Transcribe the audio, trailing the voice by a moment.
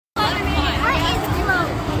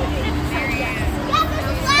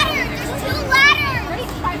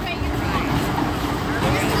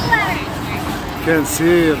Can't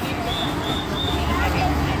see if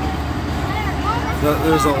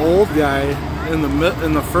there's an old guy in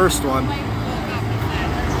the first one.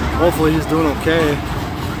 Hopefully he's doing okay.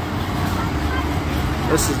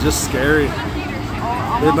 This is just scary.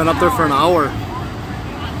 They've been up there for an hour.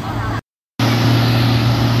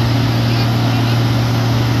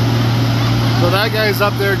 So that guy's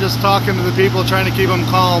up there just talking to the people, trying to keep them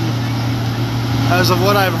calm. As of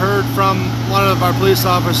what I've heard from one of our police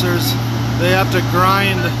officers, they have to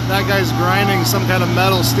grind. That guy's grinding some kind of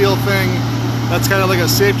metal steel thing that's kind of like a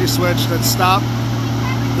safety switch that stops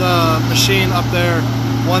the machine up there.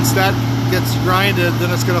 Once that gets grinded, then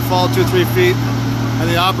it's going to fall 2-3 feet, and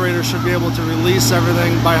the operator should be able to release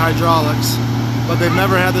everything by hydraulics. But they've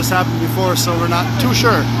never had this happen before, so we're not too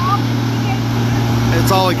sure. It's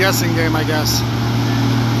all a guessing game, I guess.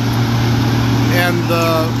 And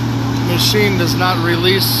the machine does not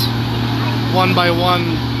release one by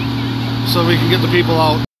one so we can get the people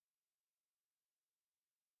out.